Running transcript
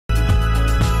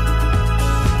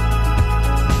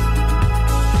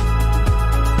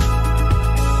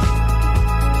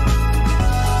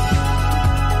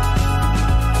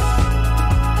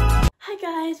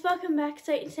back.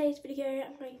 So in today's video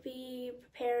I'm going to be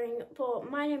preparing for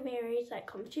mine and Mary's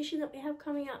competition that we have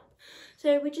coming up.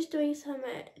 So we're just doing some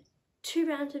 2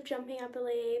 rounds of jumping, I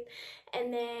believe,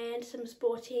 and then some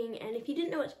sporting. And if you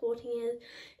didn't know what sporting is,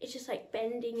 it's just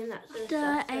bending and that sort of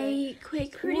stuff. So a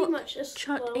quick pretty much a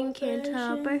shot and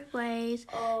canter both ways.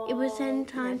 It was then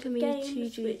time for me to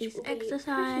do this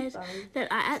exercise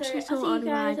that I actually saw on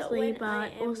Ridely,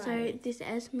 but also this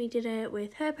Esme did it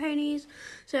with her ponies,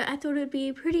 so I thought it would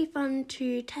be pretty fun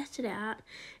to test it out.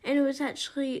 And it was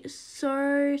actually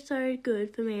so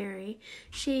good for Mary.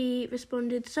 She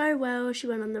responded so well. She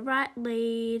went on the right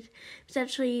lead. It's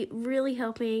actually really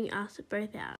helping us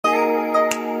both out.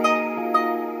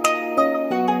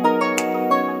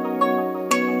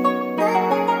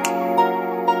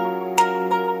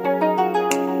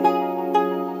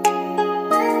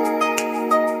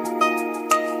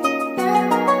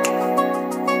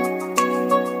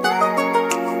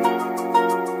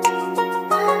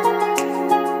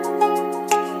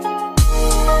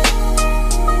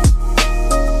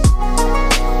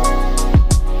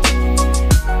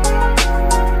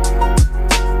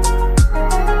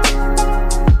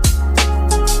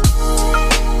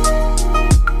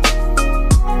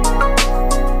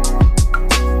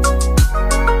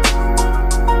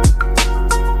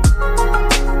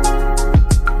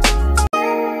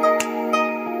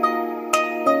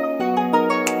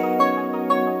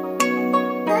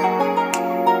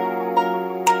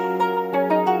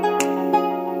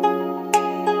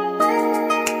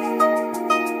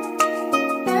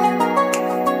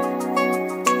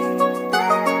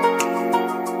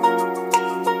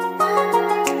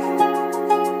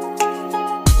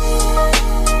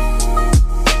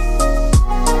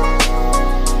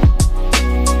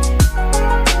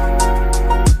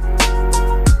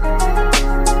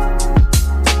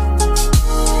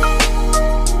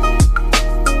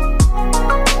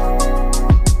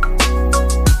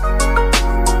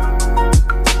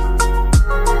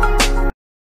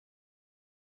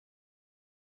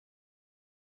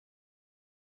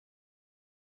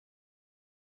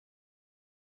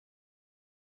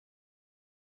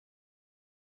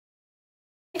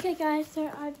 Okay guys,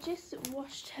 so I've just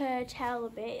washed her towel a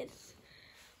bit. It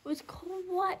was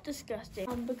quite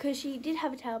disgusting because she did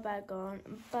have a towel bag on,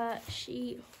 but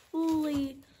she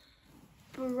fully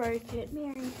broke it.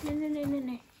 Mary,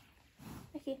 no.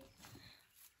 Okay.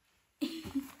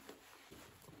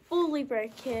 Fully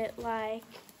broke it.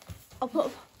 I'll put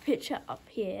a picture up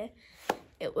here.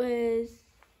 I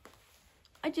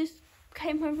just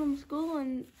came home from school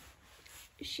and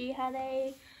she had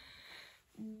a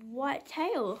white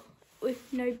tail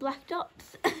with no black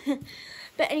dots.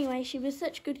 But anyway, she was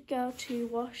such a good girl to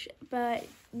wash. But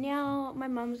now my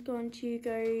mum's going to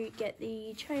go get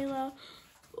the trailer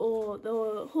or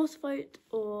the horse float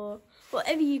or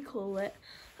whatever you call it,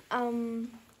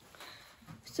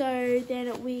 so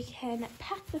then we can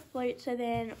pack the float. So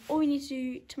then all we need to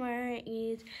do tomorrow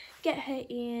is get her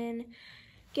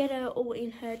all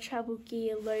in her travel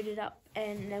gear loaded up,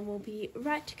 and then we'll be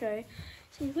right to go.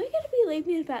 So we're going to be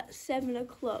leaving at about 7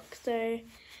 o'clock, so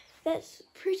that's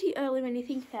pretty early when you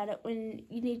think about it, when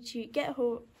you need to get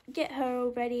her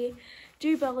all ready,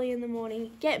 do Bolly in the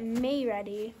morning, get me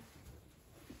ready,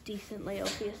 decently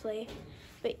obviously,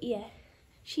 but yeah,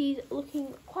 she's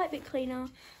looking quite a bit cleaner.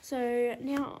 So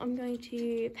now I'm going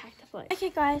to pack the float. Okay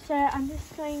guys, so I'm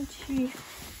just going to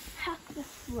pack the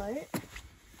float.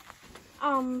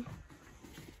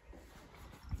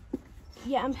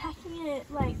 Yeah, I'm packing it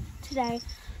today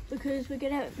because we're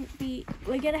gonna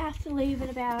have to leave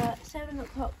at about 7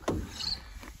 o'clock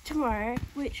tomorrow,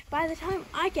 which by the time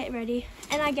I get ready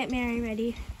and I get Mary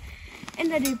ready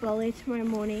and I do Bolly tomorrow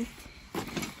morning,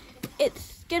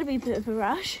 it's gonna be a bit of a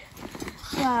rush.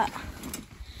 But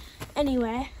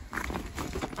anyway,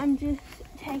 I'm just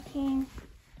taking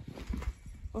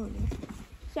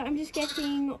I'm just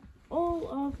getting all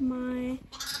of my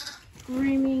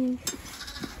grooming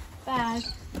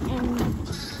bags and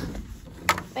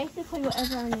basically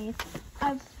whatever I need.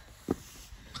 I've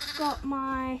got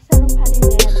my saddle pad in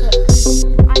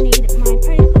there, but I need my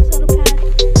pony club saddle pad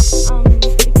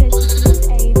because this is a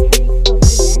pony club event.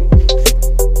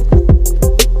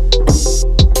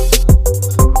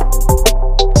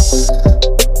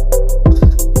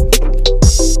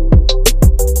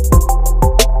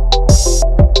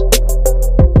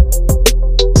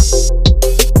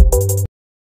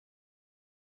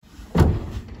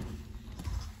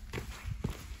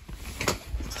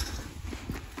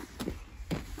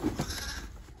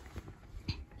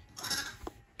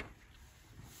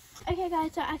 Okay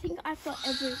guys, so I think I've got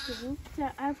everything. So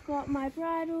I've got my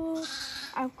bridle,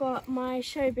 I've got my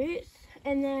show boots,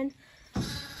 and then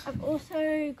I've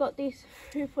also got this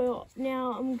hoop oil.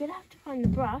 Now I'm gonna have to find the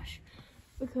brush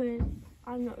because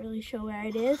I'm not really sure where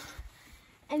it is.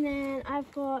 And then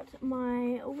I've got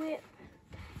my whip.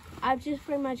 I've just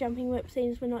brought my jumping whip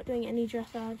since we're not doing any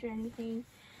dressage or anything.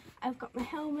 I've got my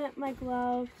helmet, my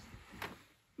gloves,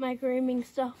 my grooming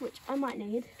stuff, which I might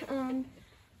need,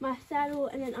 my saddle,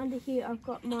 and then under here I've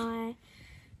got my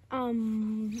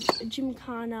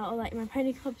Gymkhana, or like my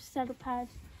Pony Club saddle pads,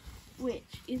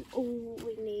 which is all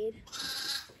we need.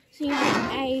 So you know,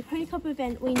 a Pony Club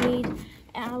event, we need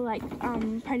our like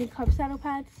Pony Club saddle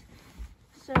pads.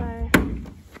 So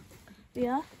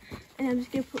yeah, and I'm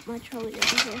just gonna put my trolley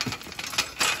over here.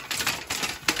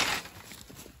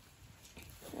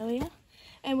 So yeah,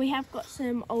 and we have got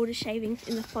some older shavings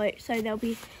in the float, so there'll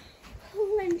be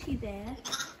plenty there,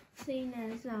 seeing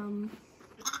as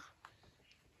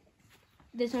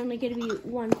there's only going to be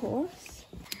one horse.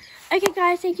 Okay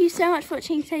guys, thank you so much for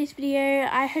watching today's video.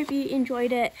 I hope you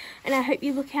enjoyed it, and I hope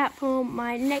you look out for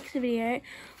my next video,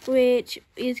 which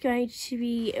is going to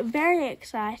be very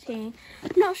exciting.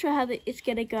 I'm not sure how it's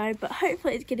going to go, but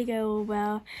hopefully it's going to go all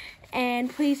well. And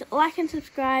please like and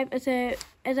subscribe, as I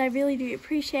really do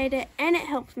appreciate it, and it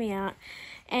helps me out.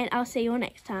 And I'll see you all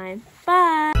next time.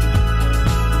 Bye!